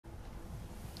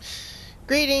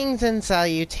Greetings and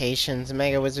salutations,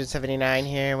 Mega Wizard 79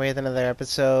 here with another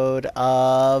episode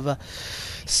of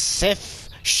Sif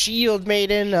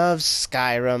Shieldmaiden of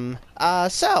Skyrim.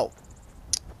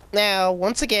 Now,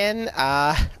 once again,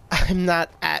 I'm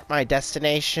not at my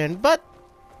destination, but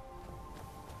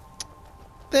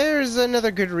there's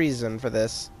another good reason for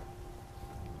this.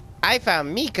 I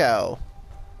found Miko.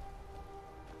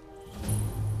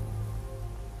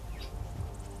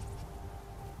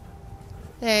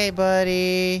 Hey,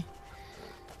 buddy.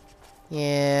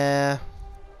 Yeah.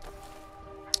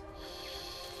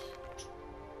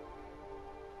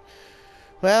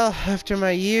 Well, after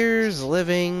my years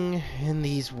living in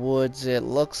these woods, it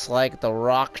looks like the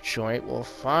rock joint will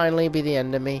finally be the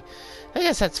end of me. I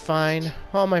guess that's fine.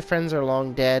 All my friends are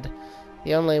long dead.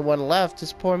 The only one left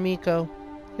is poor Miko.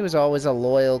 He was always a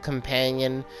loyal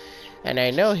companion, and I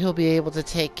know he'll be able to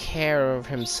take care of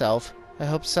himself. I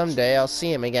hope someday I'll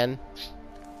see him again.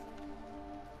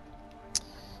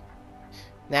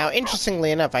 Now,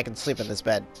 interestingly enough, I can sleep in this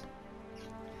bed.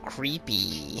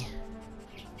 Creepy.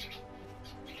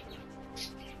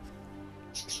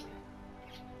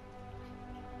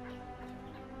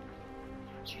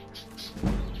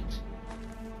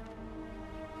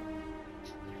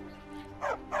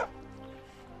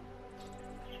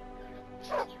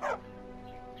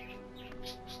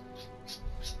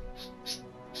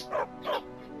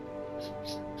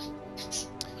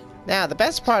 Now, the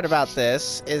best part about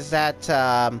this is that,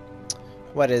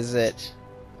 what is it?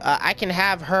 I can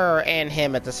have her and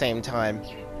him at the same time.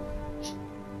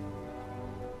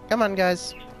 Come on,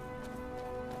 guys.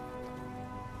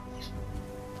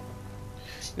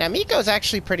 Now, Miko's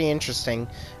actually pretty interesting.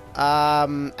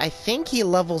 I think he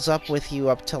levels up with you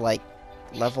up to, like,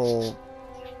 level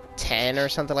 10 or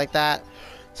something like that.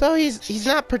 So he's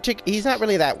not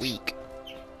really that weak.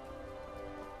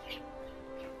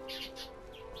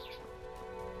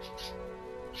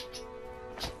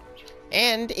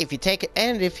 And if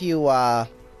you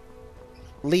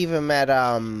leave him at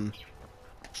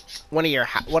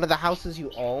one of the houses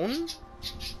you own,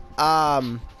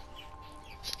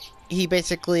 he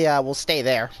basically will stay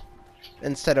there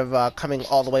instead of coming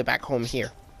all the way back home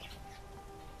here.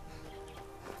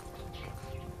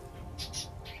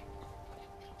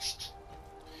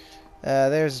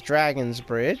 There's Dragon's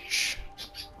Bridge.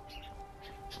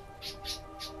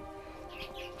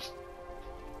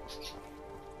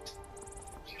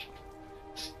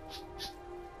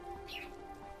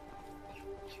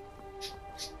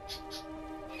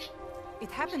 It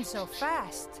happened so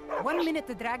fast. 1 minute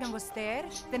the dragon was there,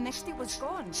 the next it was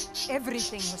gone.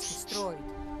 Everything was destroyed.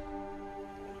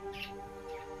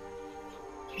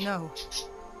 No,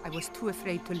 I was too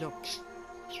afraid to look.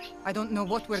 I don't know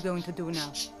what we're going to do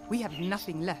now. We have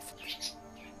nothing left.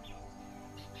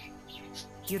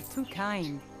 You're too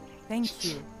kind. Thank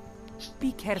you.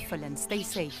 Be careful and stay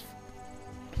safe.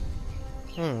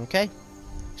 Okay.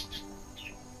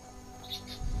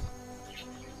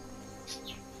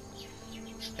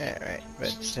 Alright,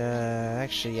 but,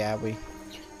 actually, yeah, we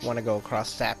want to go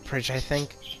across that bridge, I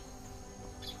think.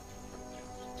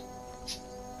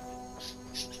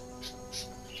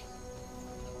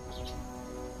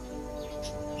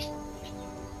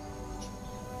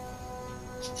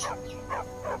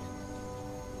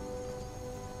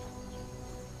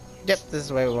 Yep, this is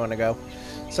the way we want to go.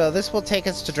 So this will take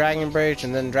us to Dragon Bridge,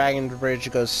 and then Dragon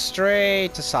Bridge goes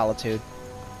straight to Solitude.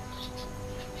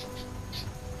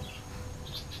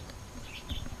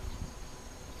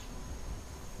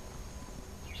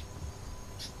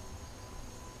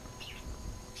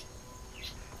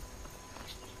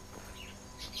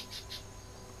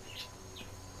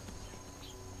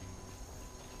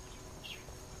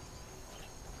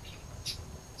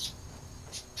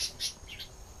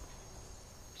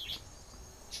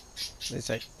 At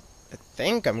least I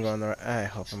think I'm going the right... I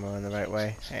hope I'm going the right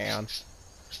way. Hang on.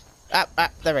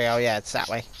 There we go. Yeah, it's that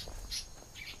way.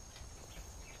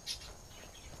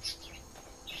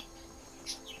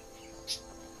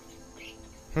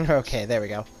 Okay, there we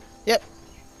go. Yep.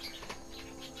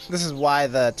 This is why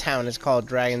the town is called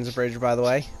Dragon's Bridge, by the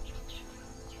way.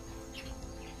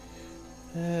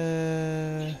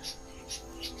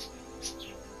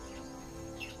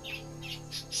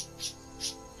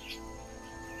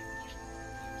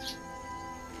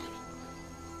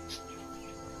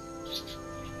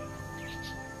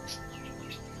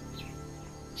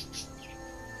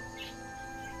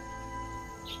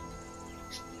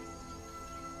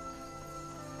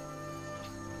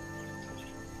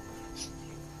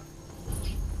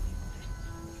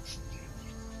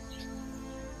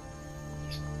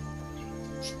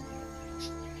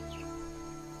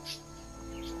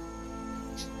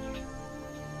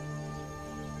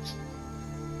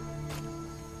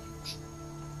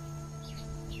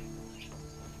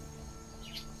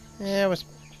 Yeah, I was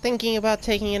thinking about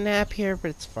taking a nap here, but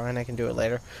it's fine. I can do it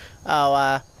later.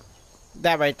 Oh,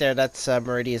 that right there, that's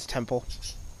Meridia's temple.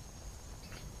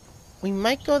 We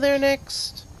might go there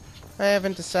next. I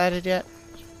haven't decided yet.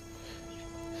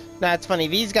 Nah, it's funny.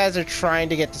 These guys are trying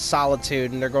to get to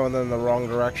Solitude, and they're going in the wrong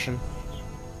direction.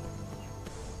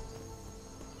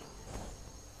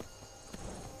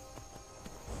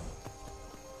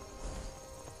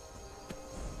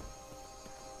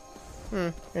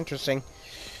 Interesting.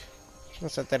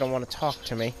 Looks like they don't want to talk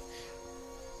to me.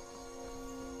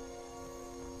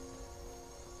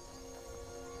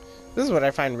 This is what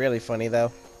I find really funny,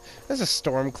 though. There's a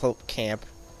Stormcloak camp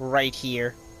right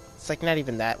here. It's like not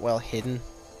even that well hidden.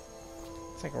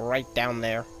 It's like right down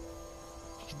there.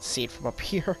 You can see it from up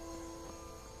here.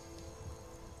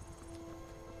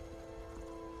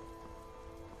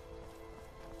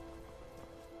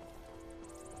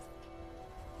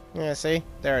 Yeah, see?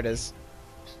 There it is.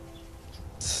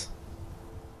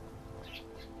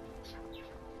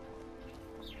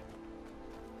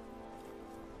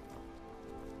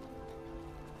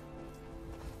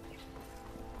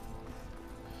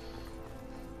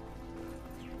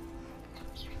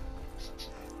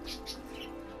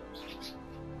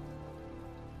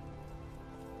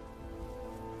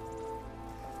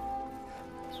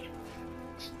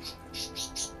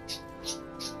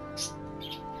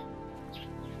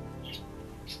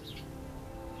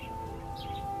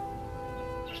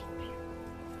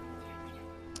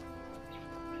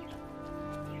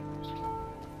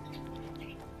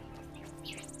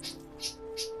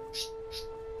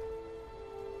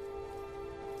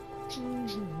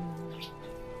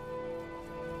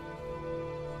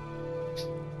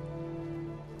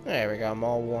 There we go, I'm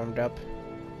all warmed up.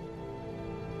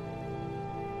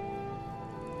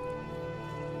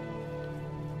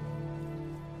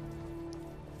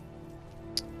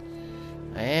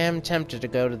 I am tempted to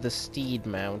go to the Steed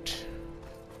Mount.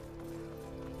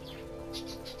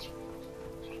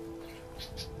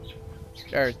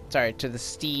 Or, sorry, to the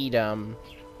Steed,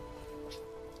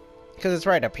 because it's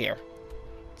right up here.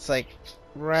 It's like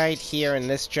right here in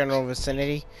this general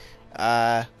vicinity.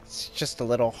 It's just a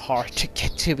little hard to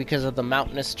get to because of the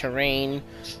mountainous terrain.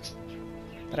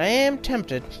 But I am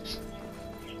tempted.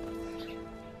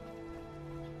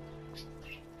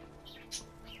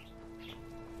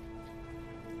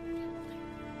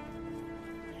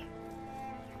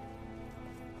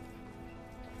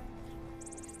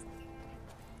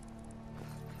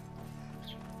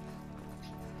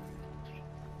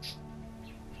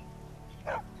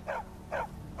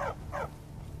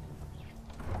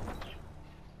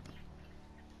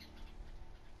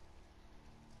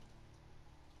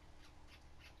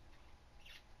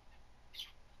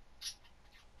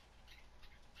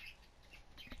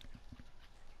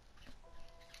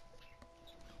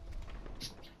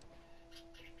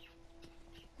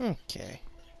 Okay.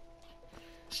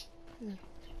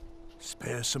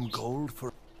 Spare some gold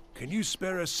for... Can you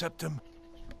spare a septum?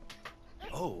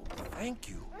 Oh, thank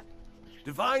you.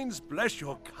 Divines bless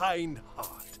your kind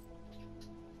heart.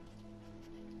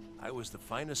 I was the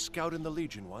finest scout in the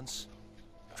Legion once.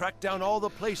 Tracked down all the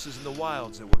places in the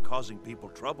wilds that were causing people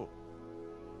trouble.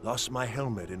 Lost my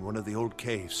helmet in one of the old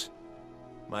caves.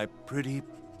 My pretty,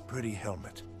 pretty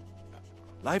helmet.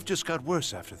 Life just got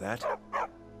worse after that.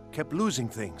 Kept losing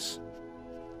things.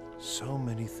 So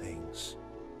many things.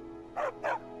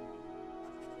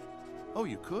 Oh,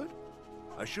 you could?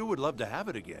 I sure would love to have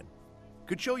it again.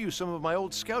 Could show you some of my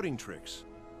old scouting tricks.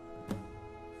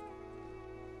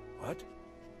 What?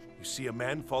 You see a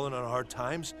man falling on hard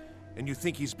times, and you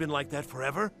think he's been like that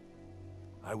forever?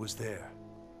 I was there.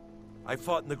 I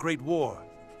fought in the Great War.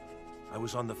 I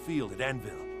was on the field at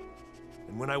Anvil.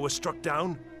 And when I was struck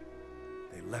down,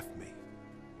 they left me.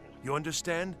 You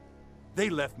understand?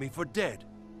 They left me for dead.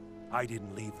 I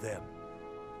didn't leave them.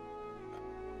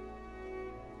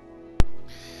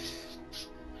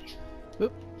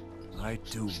 Oop. I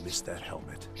do miss that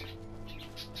helmet.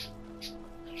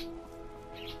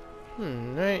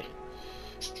 Right.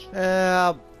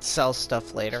 I'll sell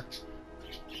stuff later.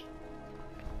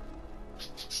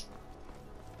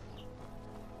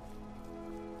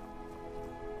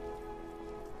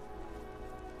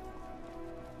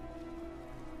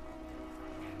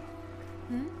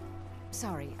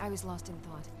 Sorry, I was lost in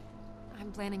thought.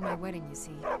 I'm planning my wedding, you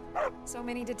see. So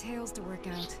many details to work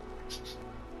out.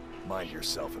 Mind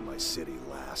yourself in my city,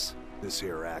 lass. This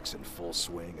here axe in full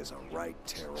swing is a right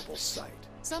terrible sight.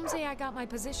 Some say I got my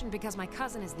position because my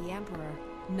cousin is the Emperor.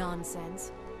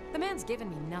 Nonsense. The man's given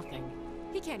me nothing.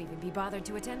 He can't even be bothered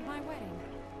to attend my wedding.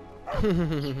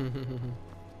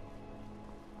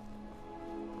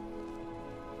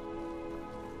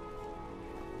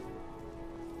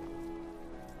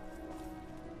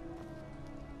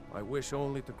 I wish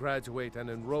only to graduate and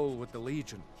enroll with the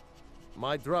Legion.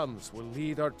 My drums will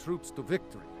lead our troops to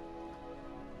victory.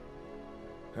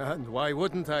 And why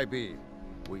wouldn't I be?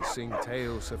 We sing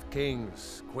tales of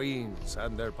kings, queens,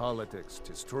 and their politics,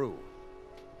 'tis true.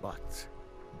 But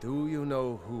do you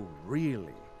know who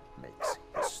really makes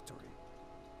history?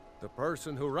 The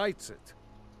person who writes it.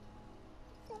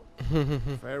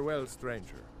 Farewell,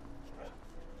 stranger.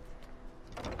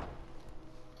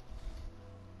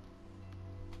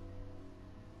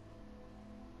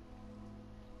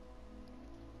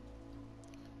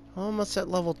 Almost at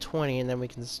level 20, and then we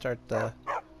can start the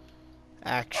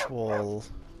actual...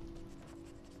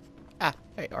 Ah,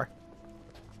 there you are.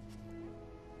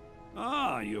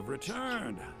 Ah, you've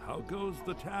returned. How goes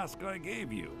the task I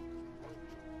gave you?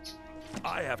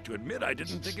 I have to admit, I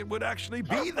didn't think it would actually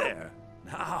be there.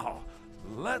 Now,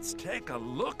 let's take a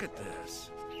look at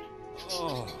this.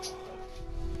 Oh.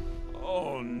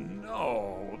 Oh,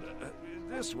 no.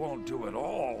 This won't do at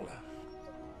all.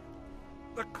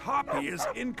 The copy is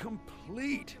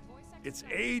incomplete. It's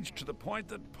aged to the point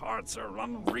that parts are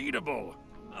unreadable.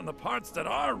 And the parts that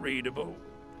are readable,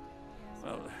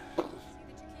 well,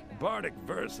 bardic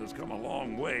verse has come a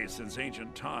long way since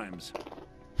ancient times.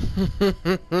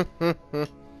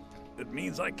 It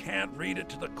means I can't read it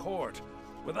to the court.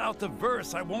 Without the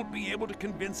verse, I won't be able to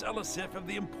convince Elisif of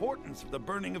the importance of the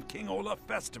burning of King Olaf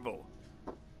festival.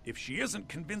 If she isn't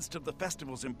convinced of the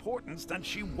festival's importance, then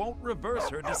she won't reverse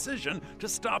her decision to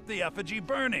stop the effigy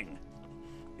burning.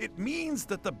 It means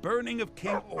that the burning of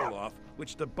King Olaf,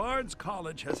 which the Bard's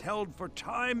College has held for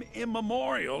time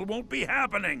immemorial, won't be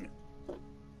happening.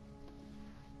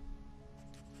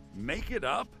 Make it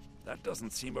up? That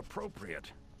doesn't seem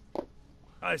appropriate.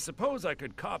 I suppose I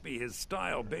could copy his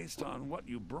style based on what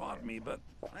you brought me, but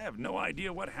I have no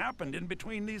idea what happened in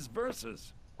between these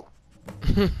verses.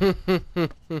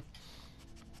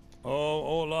 Oh,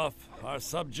 Olaf, our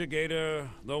subjugator,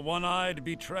 the one-eyed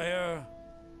betrayer,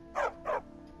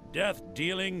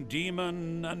 death-dealing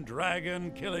demon and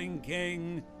dragon-killing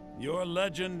king, your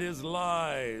legend is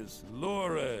lies,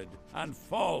 lurid, and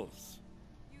false.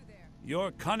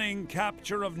 Your cunning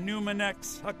capture of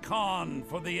Numenex, a con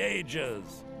for the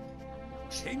ages.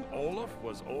 King Olaf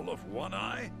was Olaf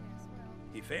One-Eye?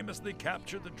 He famously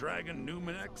captured the dragon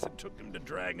Numenex and took him to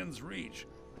Dragon's Reach.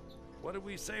 What did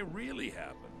we say really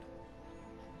happened?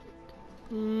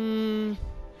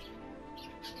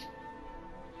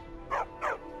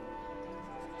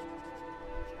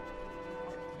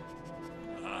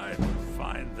 I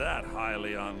find that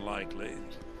highly unlikely,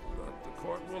 but the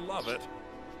court will love it.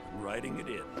 I'm writing it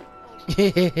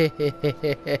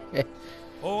in.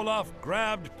 Olaf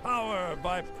grabbed power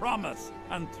by promise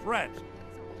and threat.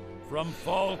 From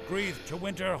Falkreath to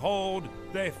Winterhold,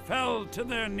 they fell to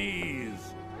their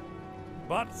knees.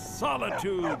 But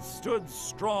solitude stood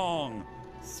strong,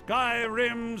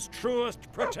 Skyrim's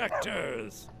truest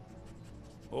protectors.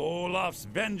 Olaf's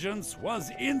vengeance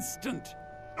was instant,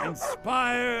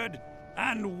 inspired,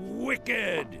 and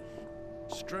wicked.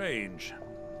 Strange.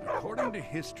 According to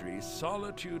history,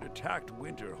 Solitude attacked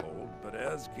Winterhold, but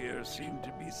Asgeir seemed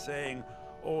to be saying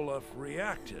Olaf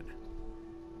reacted.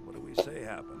 What do we say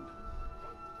happened?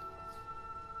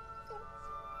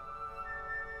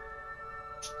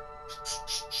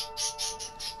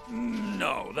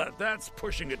 No, that's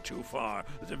pushing it too far.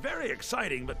 It's very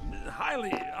exciting, but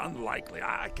highly unlikely.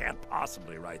 I can't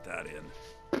possibly write that in.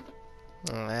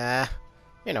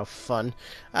 You know, fun.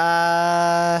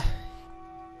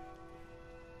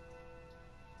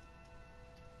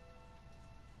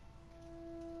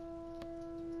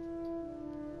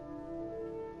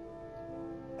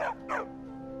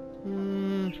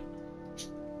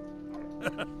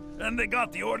 And they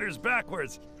got the orders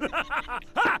backwards.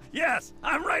 Yes,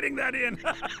 I'm writing that in.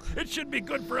 It should be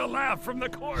good for a laugh from the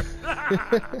court.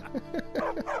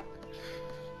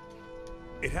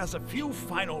 It has a few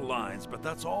final lines, but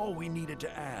that's all we needed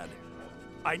to add.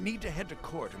 I need to head to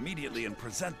court immediately and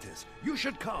present this. You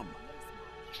should come.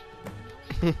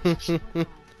 Yes,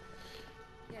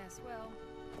 well,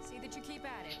 see that you keep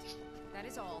at it. That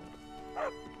is all.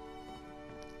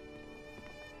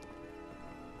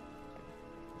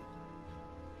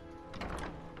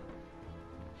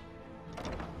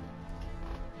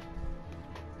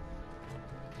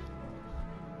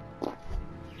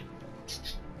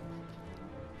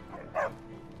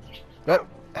 Yep.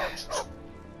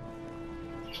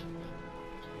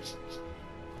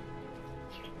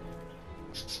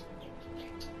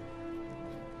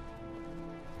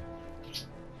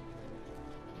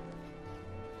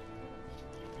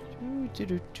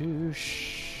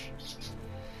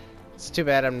 It's too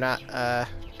bad I'm not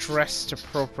dressed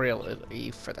appropriately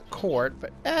for the court,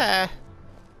 but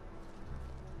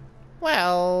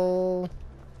well,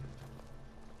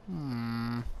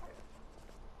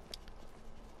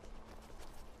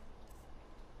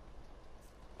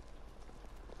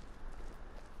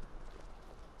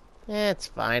 it's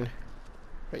fine.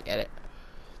 Forget it.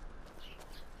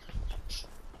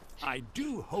 I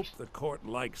do hope the court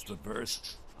likes the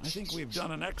verse. I think we've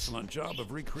done an excellent job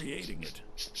of recreating it.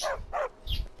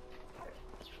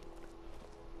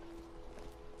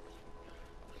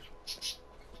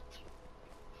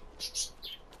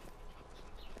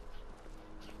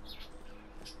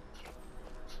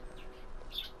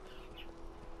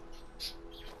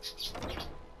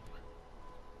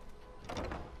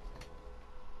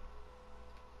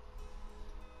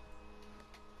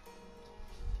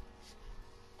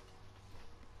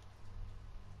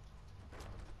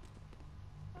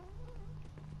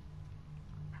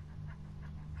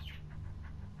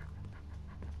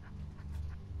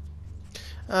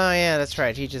 Oh yeah, that's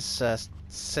right. He just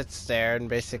sits there and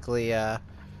basically,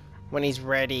 when he's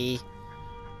ready.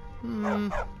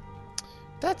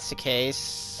 That's the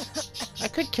case. I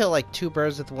could kill like 2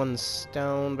 birds with 1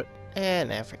 stone, but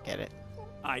nah, forget it.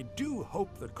 I do hope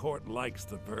the court likes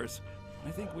the verse.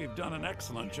 I think we've done an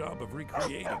excellent job of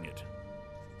recreating it.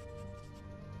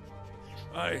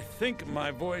 I think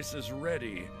my voice is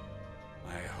ready.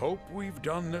 I hope we've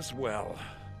done this well.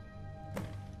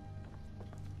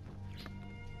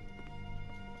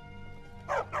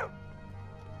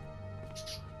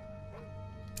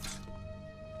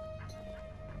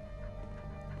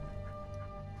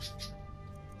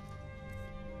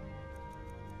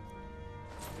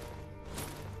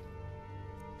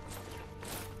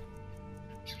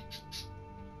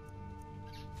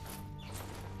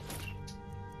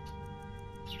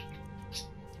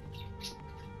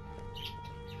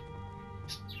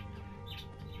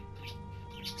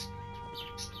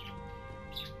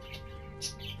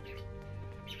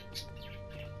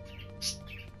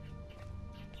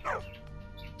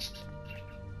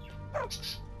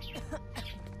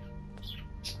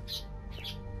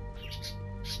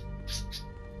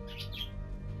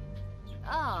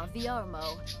 Ah,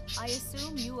 Viarmo. I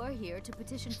assume you are here to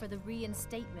petition for the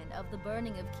reinstatement of the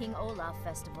burning of King Olaf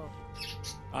Festival.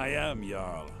 I am,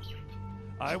 Jarl.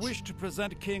 I wish to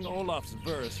present King Olaf's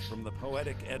verse from the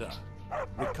Poetic Edda,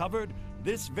 recovered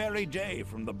this very day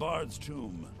from the Bard's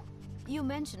tomb. You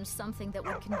mentioned something that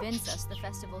would convince us the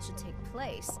festival should take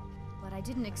place, but I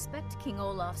didn't expect King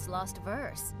Olaf's lost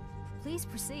verse. Please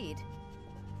proceed.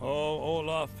 Oh,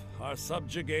 Olaf, our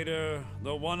subjugator,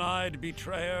 the one-eyed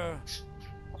betrayer,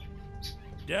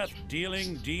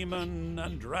 death-dealing demon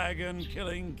and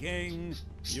dragon-killing king,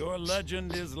 your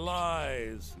legend is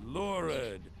lies,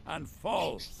 lurid, and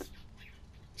false.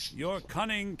 Your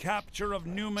cunning capture of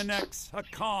Numenex, a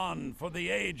con for the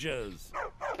ages.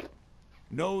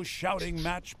 No shouting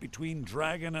match between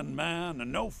dragon and man,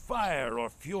 and no fire or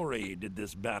fury did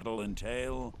this battle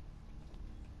entail.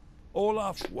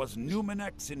 Olaf was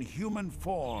Numenex in human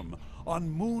form. On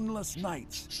moonless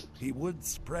nights, he would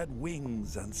spread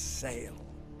wings and sail.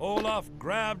 Olaf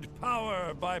grabbed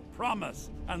power by promise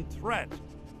and threat.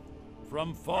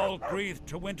 From Falkreath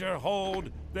to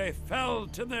Winterhold, they fell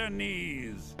to their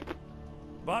knees.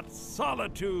 But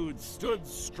Solitude stood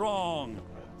strong,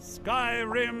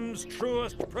 Skyrim's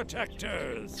truest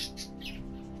protectors.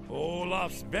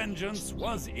 Olaf's vengeance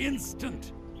was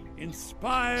instant,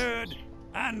 inspired,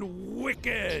 and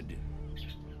wicked.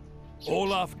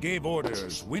 Olaf gave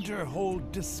orders,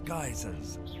 Winterhold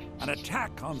disguises, an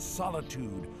attack on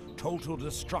Solitude, total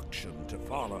destruction to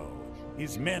follow.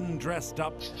 His men dressed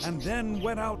up and then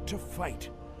went out to fight,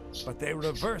 but they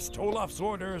reversed Olaf's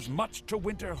orders, much to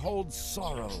Winterhold's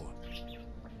sorrow.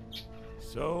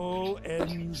 So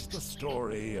ends the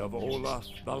story of Olaf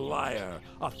the Liar,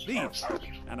 a thief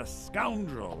and a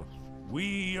scoundrel.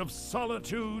 We of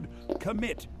Solitude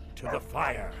commit to the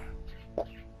fire.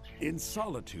 In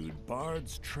Solitude,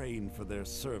 bards train for their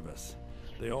service.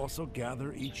 They also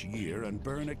gather each year and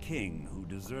burn a king who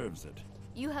deserves it.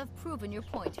 You have proven your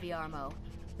point, Viarmo.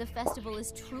 The festival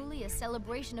is truly a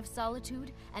celebration of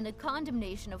solitude and a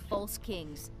condemnation of false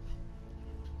kings.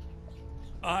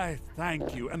 I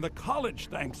thank you, and the college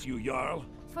thanks you, Jarl.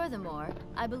 Furthermore,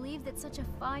 I believe that such a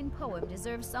fine poem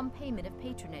deserves some payment of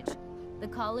patronage. The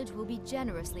college will be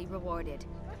generously rewarded.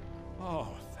 Oh,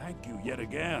 thank you yet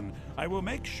again. I will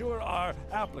make sure our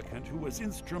applicant, who was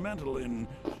instrumental in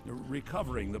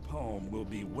recovering the poem, will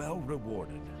be well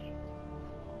rewarded.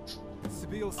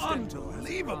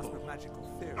 Unbelievable!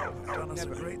 You've done us a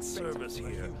great service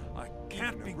here. I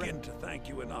can't begin to thank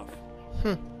you enough.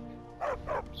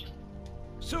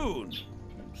 Soon,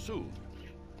 soon.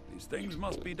 These things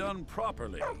must be done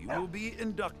properly. You will be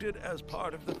inducted as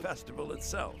part of the festival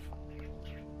itself.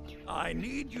 I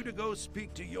need you to go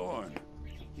speak to Yorn.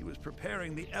 He was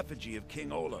preparing the effigy of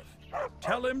King Olaf.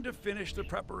 Tell him to finish the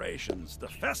preparations. The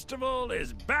festival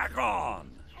is back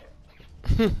on!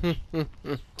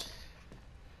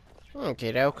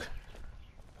 Okay, doke.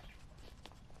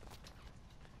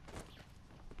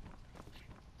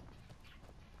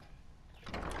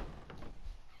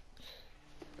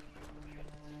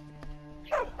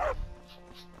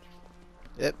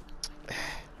 Yep.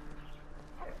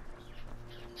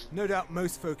 No doubt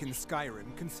most folk in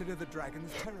Skyrim consider the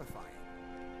dragons terrifying.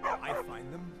 I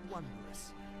find them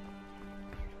wondrous.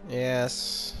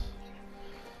 Yes.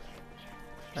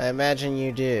 I imagine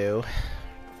you do.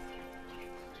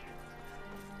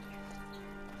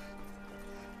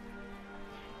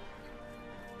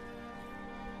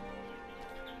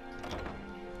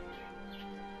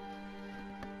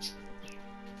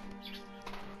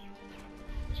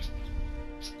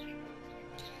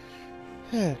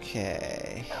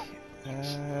 Okay.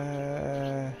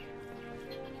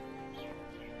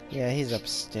 Yeah, he's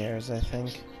upstairs, I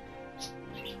think.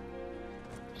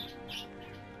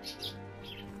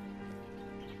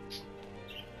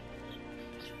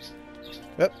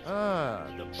 Yep. Ah,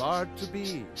 the bard to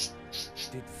be.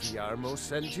 Did Fiarmo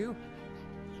send you?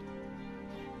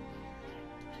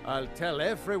 I'll tell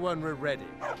everyone we're ready,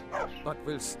 but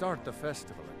we'll start the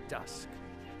festival at dusk.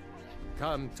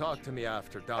 Come talk to me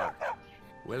after dark.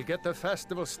 We'll get the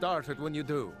festival started when you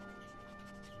do.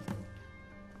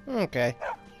 Okay.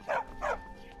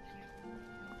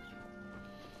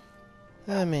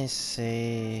 Let me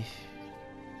see.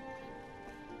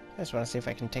 I just want to see if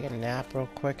I can take a nap real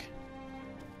quick.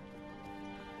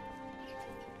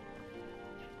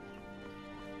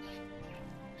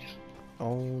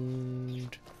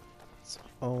 Owned. It's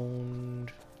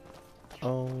owned.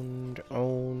 Owned.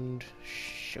 Owned.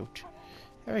 Shoot.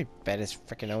 Every bed is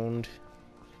freaking owned.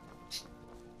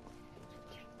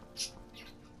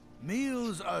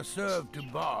 Meals are served to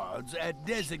bards at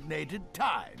designated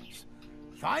times.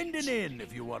 Find an inn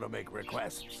if you want to make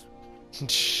requests.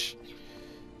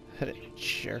 What a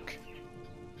jerk.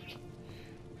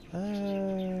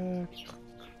 Yeah,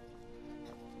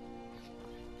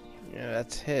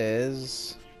 that's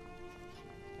his.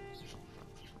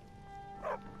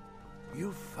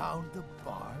 You found the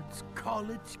bard's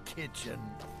college kitchen.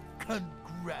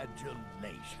 Congratulations.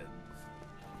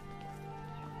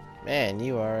 Man,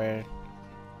 you're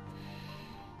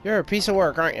a piece of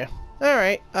work, aren't you?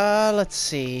 Alright, let's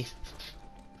see.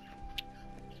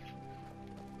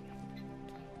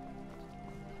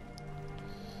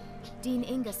 Dean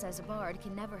Inga says a bard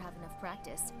can never have enough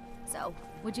practice. So,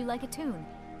 would you like a tune?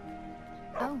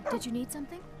 Oh, did you need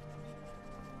something?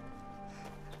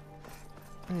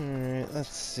 Alright, let's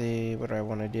see. What do I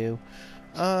want to do?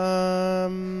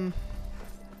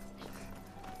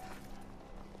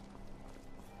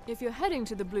 If you're heading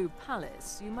to the Blue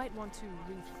Palace, you might want to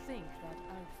rethink that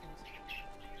outfit.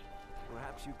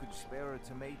 Perhaps you could spare a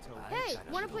tomato. Hey,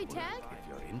 wanna play tag? If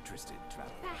you're interested,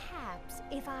 traveler. Perhaps,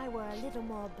 if I were a little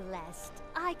more blessed,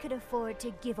 I could afford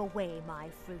to give away my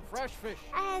fruit. Fresh fish.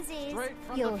 As is, Straight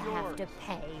from you'll the have to fjords.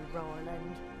 pay,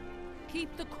 Roland.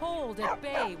 Keep the cold at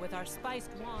bay with our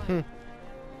spiced wine.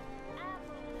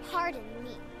 Pardon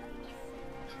me.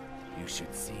 You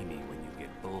should see me when you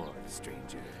get bored,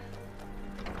 stranger.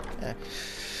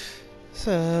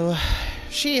 So,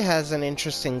 she has an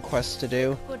interesting quest to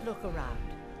do. Good look around.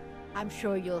 I'm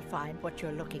sure you'll find what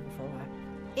you're looking for.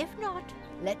 If not,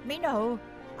 let me know.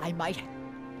 I might...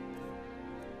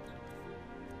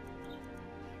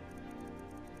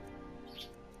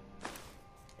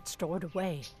 It's stored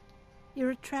away.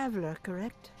 You're a traveler,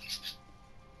 correct?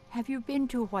 Have you been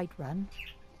to Whiterun?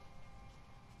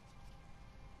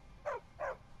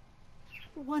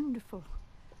 Wonderful.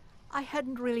 I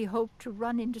hadn't really hoped to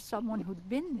run into someone who'd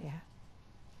been there.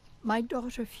 My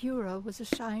daughter Fura was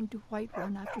assigned to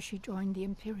Whiterun after she joined the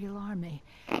Imperial Army.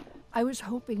 I was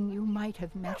hoping you might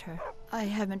have met her. I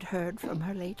haven't heard from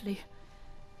her lately.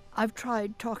 I've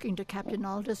tried talking to Captain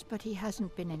Aldous, but he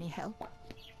hasn't been any help.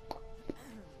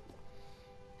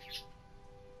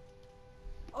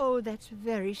 Oh, that's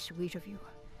very sweet of you.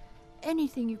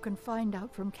 Anything you can find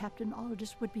out from Captain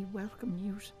Aldous would be welcome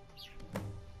news.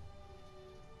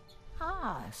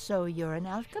 Ah, so you're an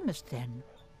alchemist then?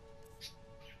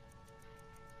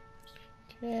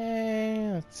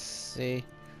 Okay, let's see.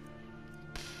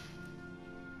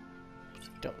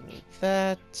 Don't need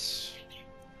that.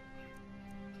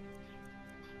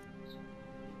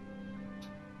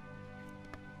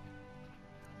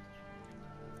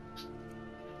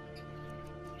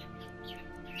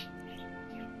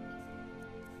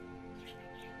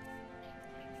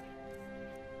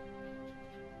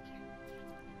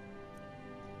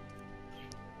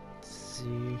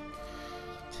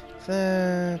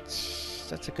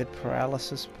 That's a good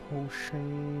paralysis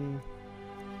potion.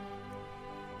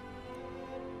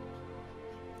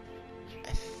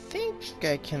 I think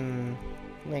I can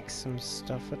make some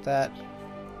stuff with that.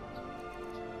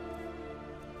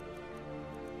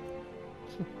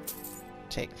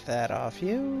 Take that off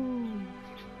you.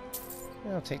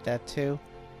 I'll take that too.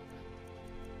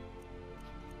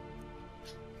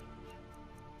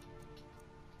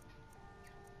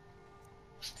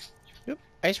 Oop,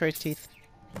 ice race teeth.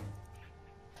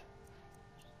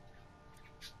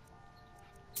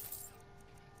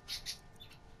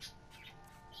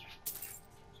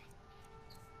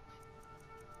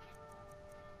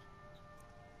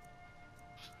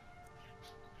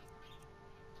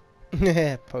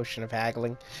 Potion of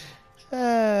haggling.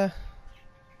 Let's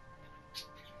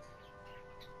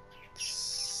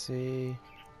see.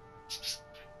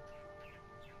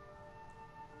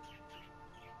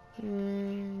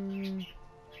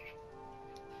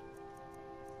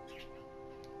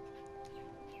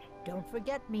 Don't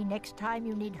forget me next time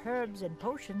you need herbs and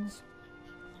potions.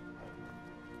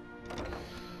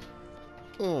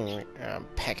 I'm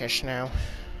peckish now.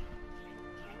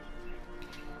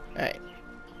 Alright.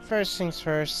 First things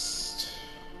first.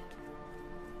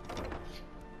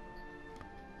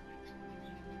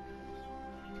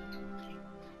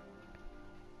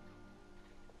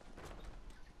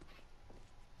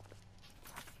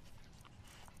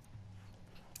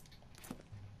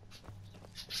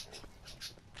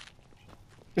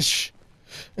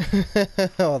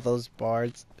 All those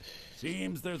bards.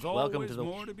 Seems there's Welcome always to the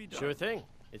more to be done. Sure thing.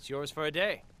 It's yours for a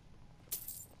day.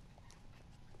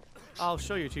 I'll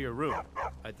show you to your room.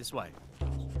 Right this way.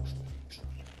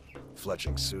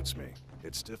 Fletching suits me.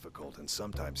 It's difficult and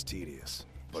sometimes tedious,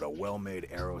 but a well-made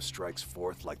arrow strikes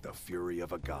forth like the fury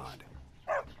of a god.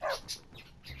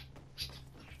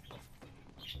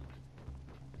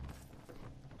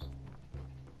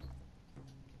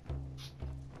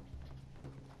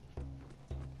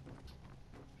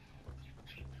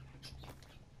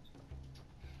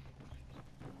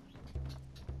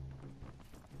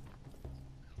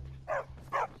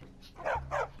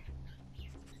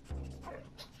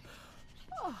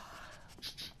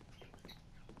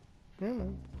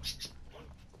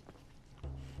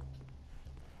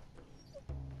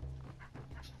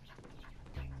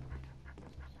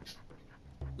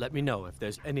 Let me know if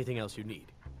there's anything else you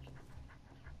need.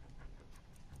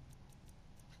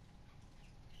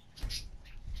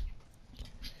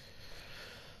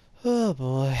 Oh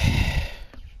boy.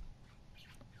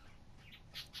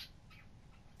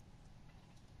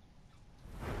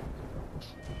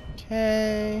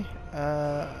 Okay.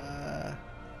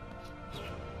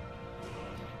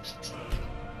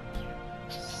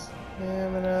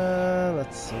 Stamina.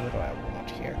 Let's see, what do I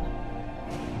want here?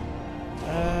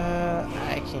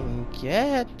 I can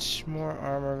get more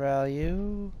armor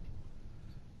value.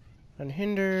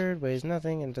 Unhindered, weighs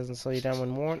nothing, and doesn't slow you down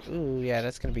when worn. Ooh, yeah,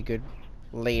 that's gonna be good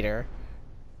later.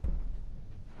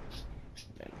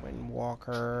 And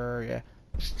Windwalker, yeah.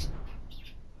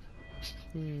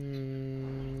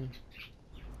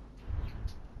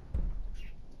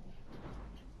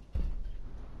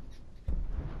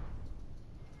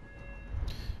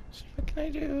 So what can I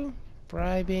do?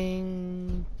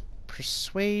 Bribing,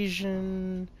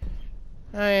 persuasion.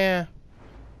 Oh yeah.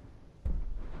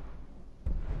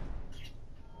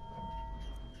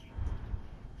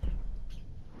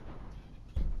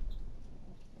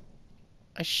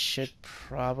 I should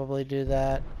probably do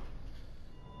that.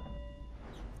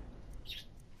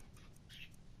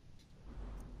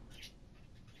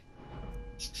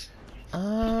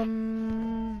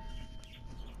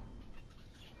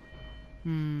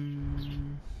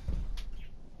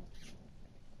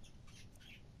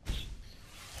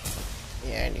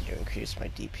 Yeah, I need to increase my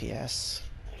DPS.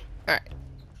 Alright.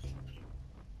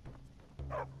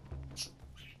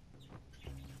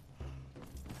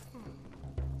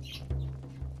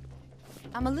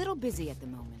 I'm a little busy at the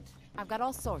moment. I've got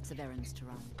all sorts of errands to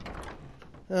run.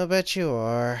 I'll bet you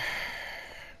are.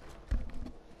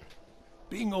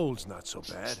 Being old's not so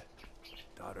bad.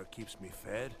 Daughter keeps me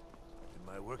fed, and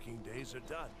my working days are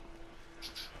done.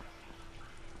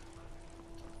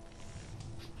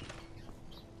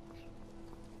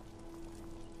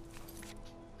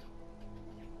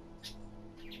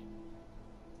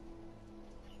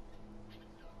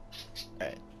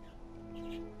 Alright.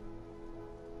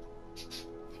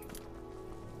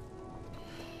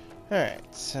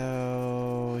 Alright,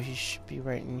 so he should be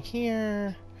right in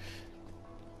here.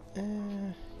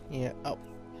 Yeah, oh.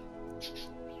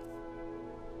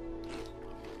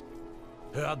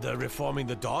 Heard they're reforming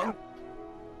the Dawn?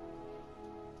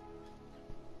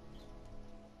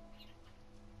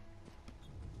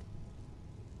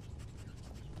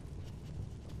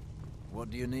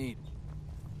 do you need?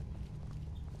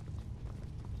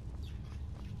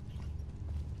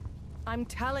 I'm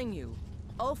telling you,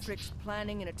 Ulfric's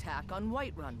planning an attack on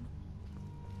Whiterun.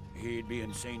 He'd be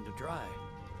insane to try.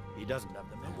 He doesn't have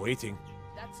the men. I'm waiting.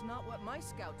 That's not what my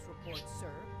scouts report,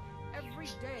 sir. Every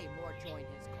day more join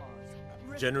his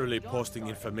cause. Generally, posting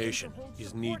information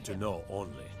is need to know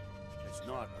only. It's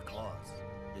not a cause.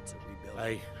 It's a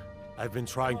rebellion. I've been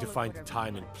trying to find the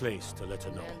time and place to let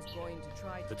her know.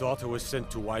 The daughter was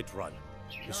sent to Whiterun.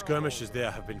 The skirmishes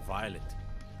there have been violent.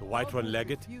 The Whiterun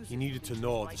legate, he needed to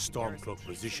know the Stormcloak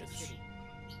positions.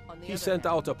 He sent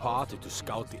out a party to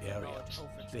scout the area.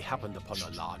 They happened upon a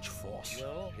large force.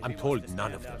 I'm told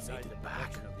none of them made it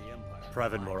back.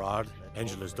 Private Morard,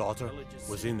 Angela's daughter,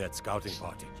 was in that scouting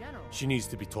party. She needs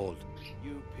to be told.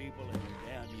 You people and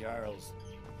your damn Jarls.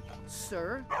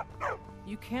 Sir,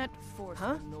 you can't force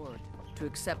the Nord to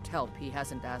accept help he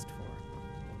hasn't asked for.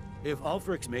 If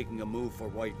Ulfric's making a move for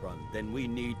Whiterun, then we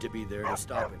need to be there to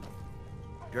stop him.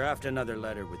 Draft another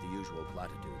letter with the usual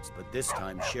platitudes, but this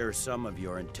time share some of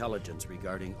your intelligence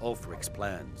regarding Ulfric's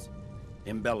plans.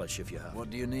 Embellish if you have. What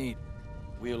do you need?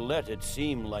 We'll let it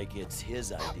seem like it's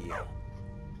his idea.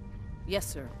 Yes,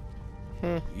 sir.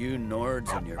 You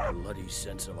Nords and your bloody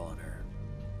sense of honor.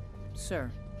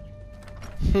 Sir.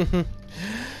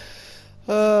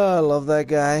 Oh, I love that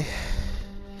guy.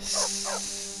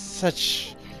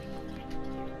 Such...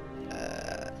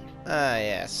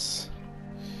 yes.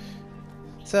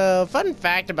 So, fun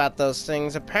fact about those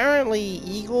things, apparently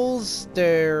eagles,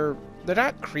 they're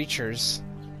not creatures.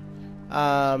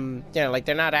 Yeah, like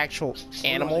they're not actual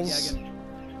animals.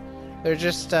 They're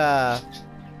just,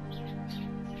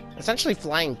 essentially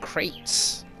flying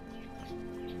crates.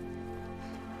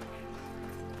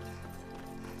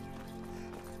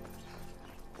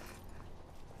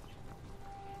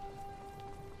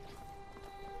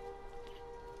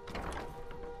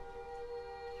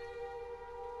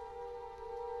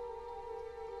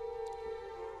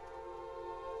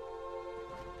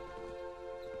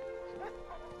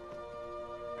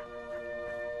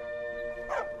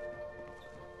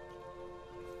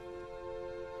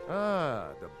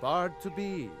 Ah, the bard to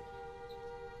be.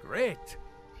 Great.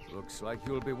 Looks like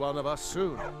you'll be one of us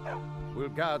soon. We'll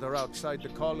gather outside the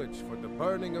college for the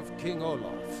burning of King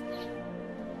Olaf.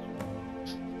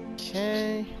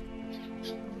 Okay.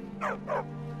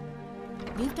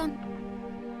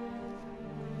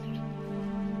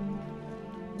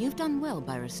 You've done well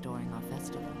by restoring our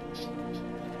festival.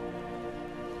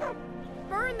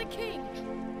 Burn the king!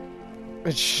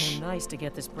 So nice to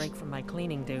get this break from my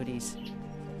cleaning duties.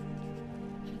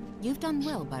 You've done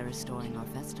well by restoring our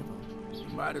festival. You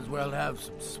might as well have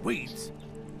some sweets.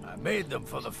 I made them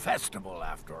for the festival,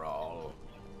 after all.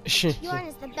 Yorn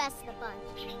is the best of the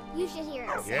bunch. You should hear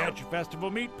him say. Get your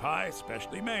festival meat pie,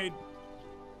 specially made.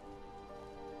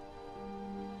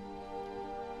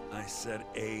 I said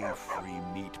a free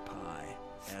meat pie,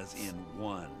 as in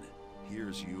one.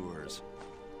 Here's yours.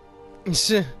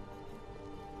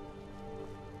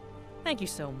 Thank you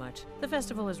so much. The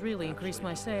festival has really increased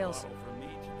my sales.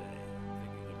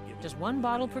 Just one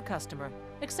bottle per customer,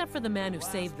 except for the man who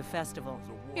saved the festival.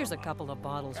 Here's a couple of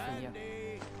bottles for you.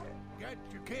 Get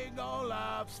your King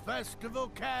Olaf's festival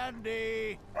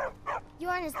candy!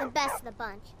 Yorn is the best of the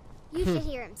bunch. You should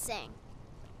hear him sing.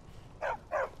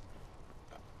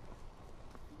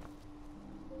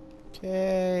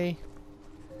 Okay.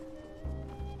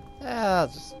 I'll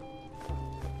just...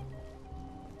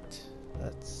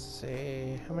 Let's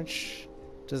see... How much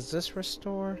does this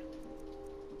restore?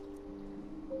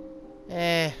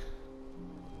 Eh.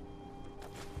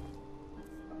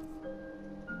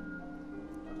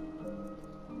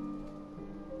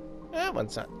 That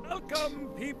one's not... Welcome,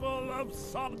 people of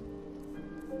Solid.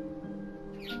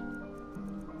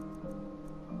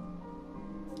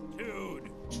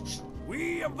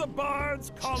 We of the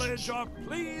Bards College are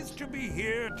pleased to be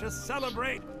here to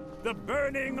celebrate the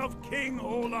burning of King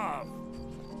Olaf.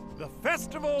 The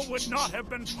festival would not have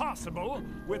been possible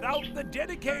without the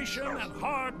dedication and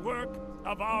hard work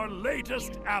of our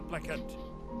latest applicant.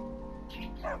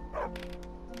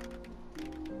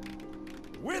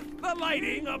 With the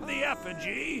lighting of the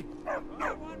effigy,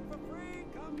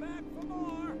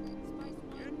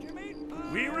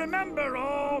 we remember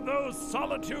all those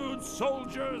Solitude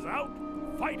soldiers out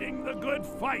fighting the good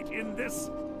fight in this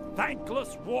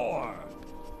thankless war.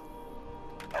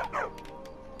 I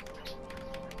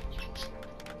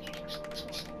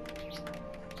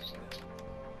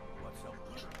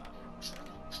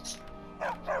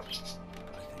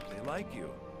think they like you.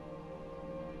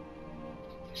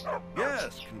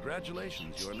 Yes,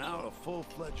 congratulations. You're now a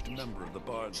full-fledged member of the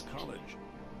Bards College.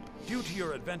 Due to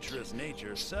your adventurous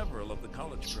nature, several of the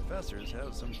college professors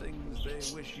have some things they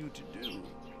wish you to do.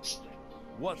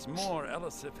 What's more,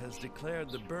 Elisif has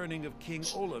declared the burning of King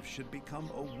Olaf should become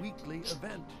a weekly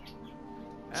event.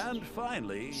 And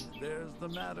finally, there's the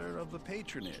matter of the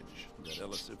patronage that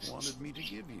Elisif wanted me to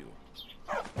give you.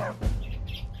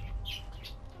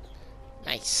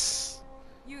 Nice.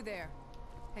 You there.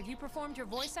 Have you performed your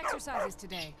voice exercises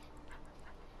today?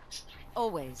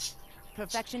 Always.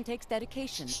 Perfection takes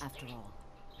dedication, after all.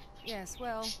 Yes,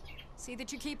 well, see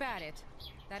that you keep at it.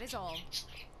 That is all.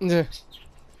 Yeah.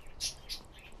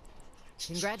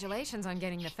 Congratulations on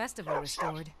getting the festival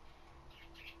restored.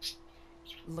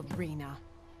 Lorena.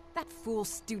 That fool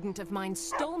student of mine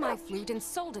stole my flute and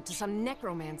sold it to some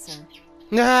necromancer.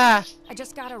 Ah! I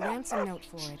just got a ransom note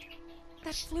for it.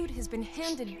 That flute has been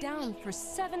handed down for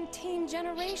 17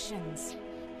 generations.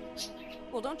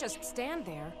 Well, don't just stand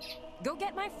there. Go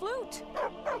get my flute!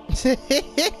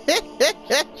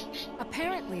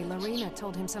 Apparently, Lorena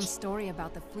told him some story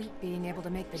about the flute being able to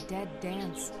make the dead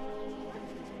dance.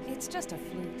 It's just a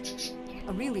flute.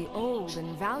 A really old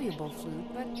and valuable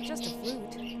flute, but just a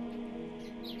flute.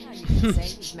 Now you can say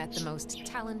you've met the most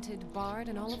talented bard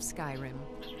in all of Skyrim.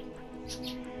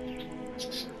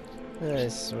 I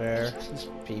swear, these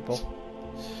people.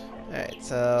 Alright,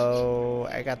 so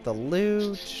I got the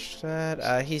loot.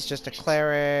 He's just a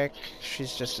cleric.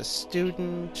 She's just a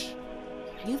student.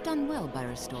 You've done well by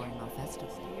restoring our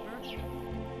festival.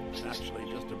 Actually,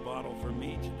 just a bottle for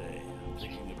me today. I'm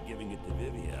thinking of giving it to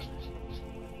Vivian.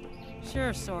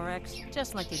 Sure, Sorex.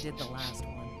 Just like you did the last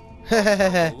one.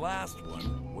 The last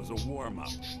one was a warm-up.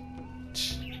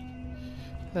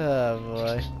 Oh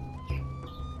boy.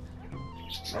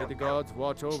 May the gods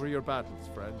watch over your battles,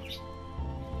 friend.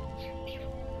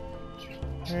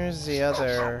 Where's the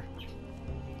other?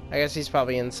 I guess he's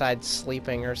probably inside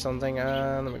sleeping or something.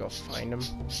 Let me go find him.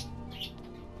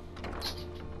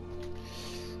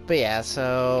 But yeah,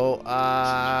 so,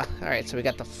 alright, so we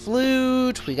got the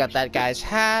flute, we got that guy's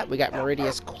hat, we got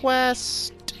Meridia's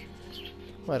quest.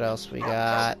 What else we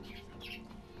got?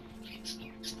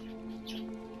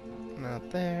 Not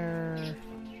there.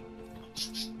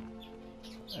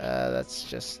 That's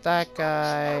just that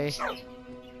guy.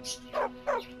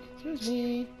 Excuse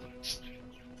me.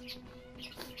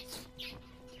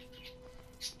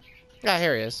 Ah,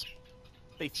 here he is.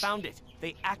 They found it.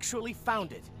 They actually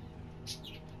found it.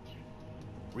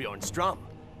 Riorn's drum.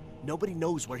 Nobody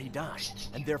knows where he died,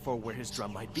 and therefore where his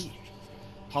drum might be.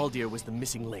 Haldir was the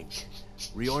missing link.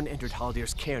 Riorn entered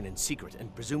Haldir's cairn in secret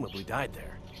and presumably died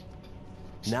there.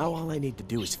 Now all I need to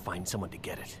do is find someone to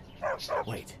get it.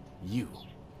 Wait, you.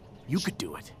 You could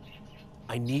do it.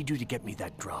 I need you to get me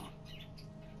that drum.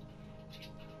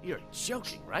 You're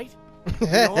joking, right?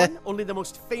 Riorn, only the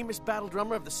most famous battle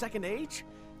drummer of the Second Age?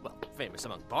 Well, famous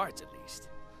among bards, at least.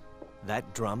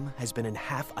 That drum has been in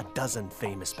half a dozen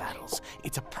famous battles.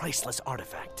 It's a priceless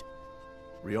artifact.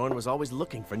 Riorn was always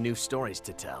looking for new stories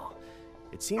to tell.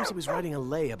 It seems he was writing a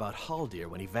lay about Haldir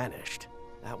when he vanished.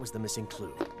 That was the missing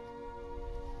clue.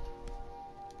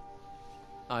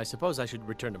 I suppose I should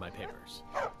return to my papers.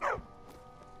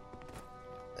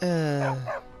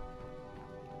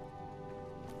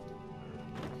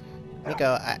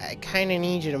 Nico, I kind of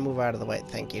need you to move out of the way.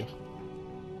 Thank you.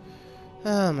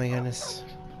 Oh my goodness.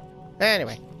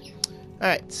 Anyway.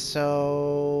 Alright,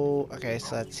 so... Okay,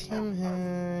 so that's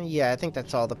him. Yeah, I think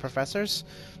that's all the professors.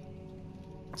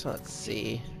 So let's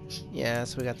see. Yeah,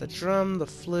 so we got the drum, the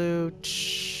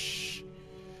flute.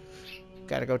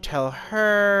 Gotta go tell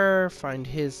her. Find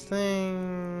his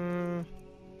thing.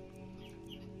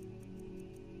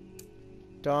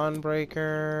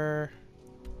 Dawnbreaker.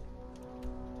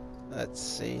 Let's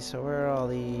see, so where are all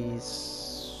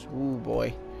these? Ooh,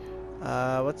 boy.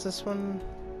 What's this one?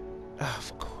 Oh,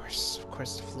 of course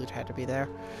the flute had to be there.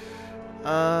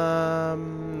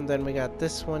 Then we got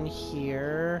this one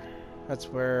here. That's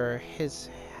where his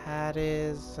hat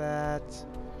is at.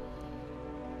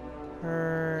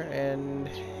 Her and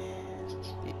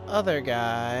the other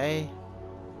guy.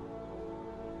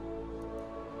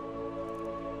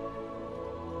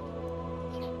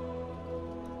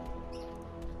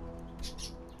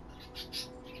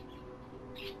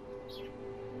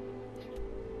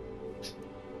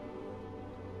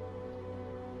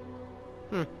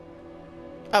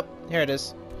 Oh, here it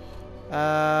is.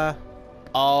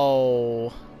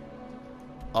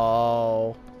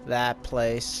 Oh, that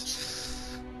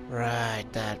place. Right,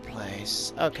 that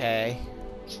place. Okay.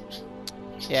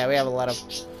 Yeah, we have a lot of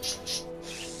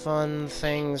fun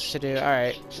things to do.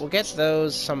 Alright, we'll get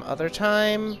those some other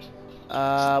time.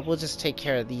 We'll just take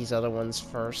care of these other ones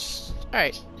first.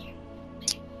 Alright.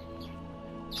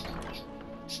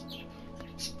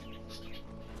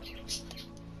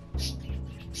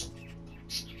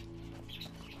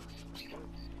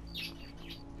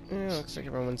 Looks like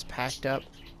everyone's packed up.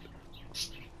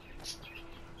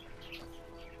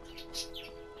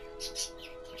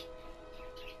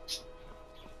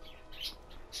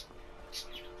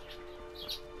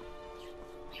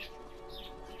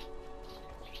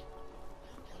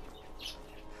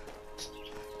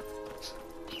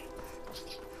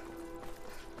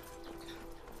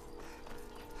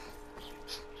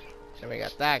 And we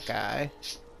got that guy.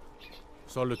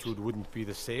 Solitude wouldn't be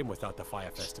the same without the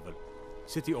fire festival.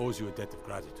 City owes you a debt of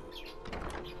gratitude.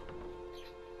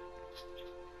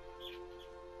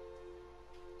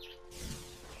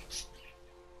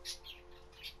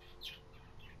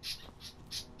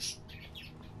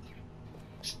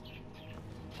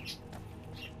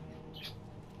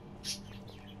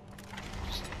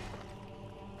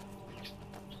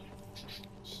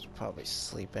 She's probably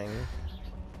sleeping.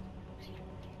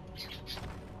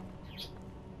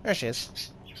 There she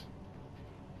is.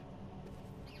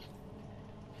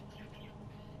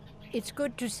 It's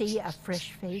good to see a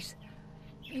fresh face.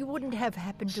 You wouldn't have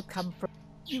happened to come from...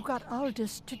 You got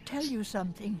Aldous to tell you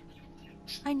something.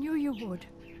 I knew you would.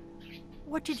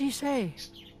 What did he say?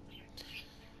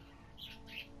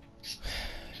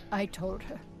 I told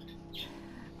her.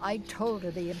 I told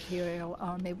her the Imperial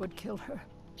Army would kill her.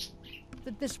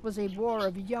 That this was a war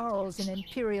of Jarls and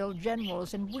Imperial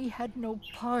generals, and we had no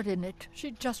part in it.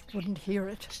 She just wouldn't hear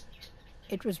it.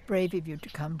 It was brave of you to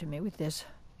come to me with this.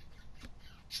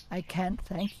 I can't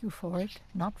thank you for it,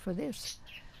 not for this.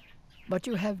 But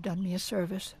you have done me a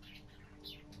service.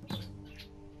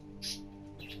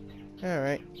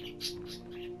 Alright.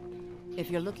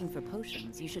 If you're looking for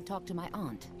potions, you should talk to my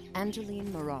aunt, Angeline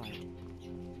Morard.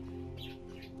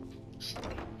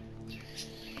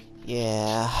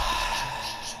 Yeah.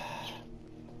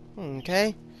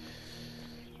 Okay.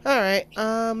 Alright,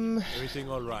 Everything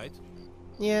alright?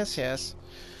 Yes, yes.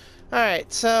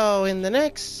 Alright, so in the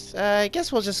next... I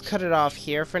guess we'll just cut it off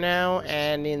here for now,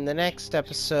 and in the next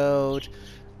episode,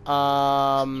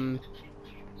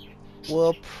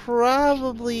 we'll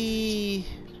probably...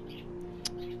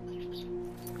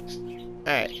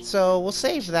 Alright, so we'll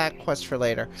save that quest for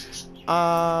later.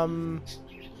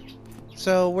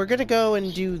 So we're gonna go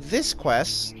and do this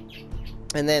quest,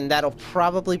 and then that'll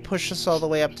probably push us all the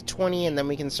way up to 20, and then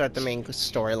we can start the main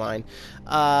storyline.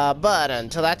 But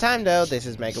until that time, though, this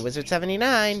is Mega Wizard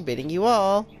 79 bidding you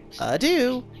all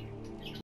adieu.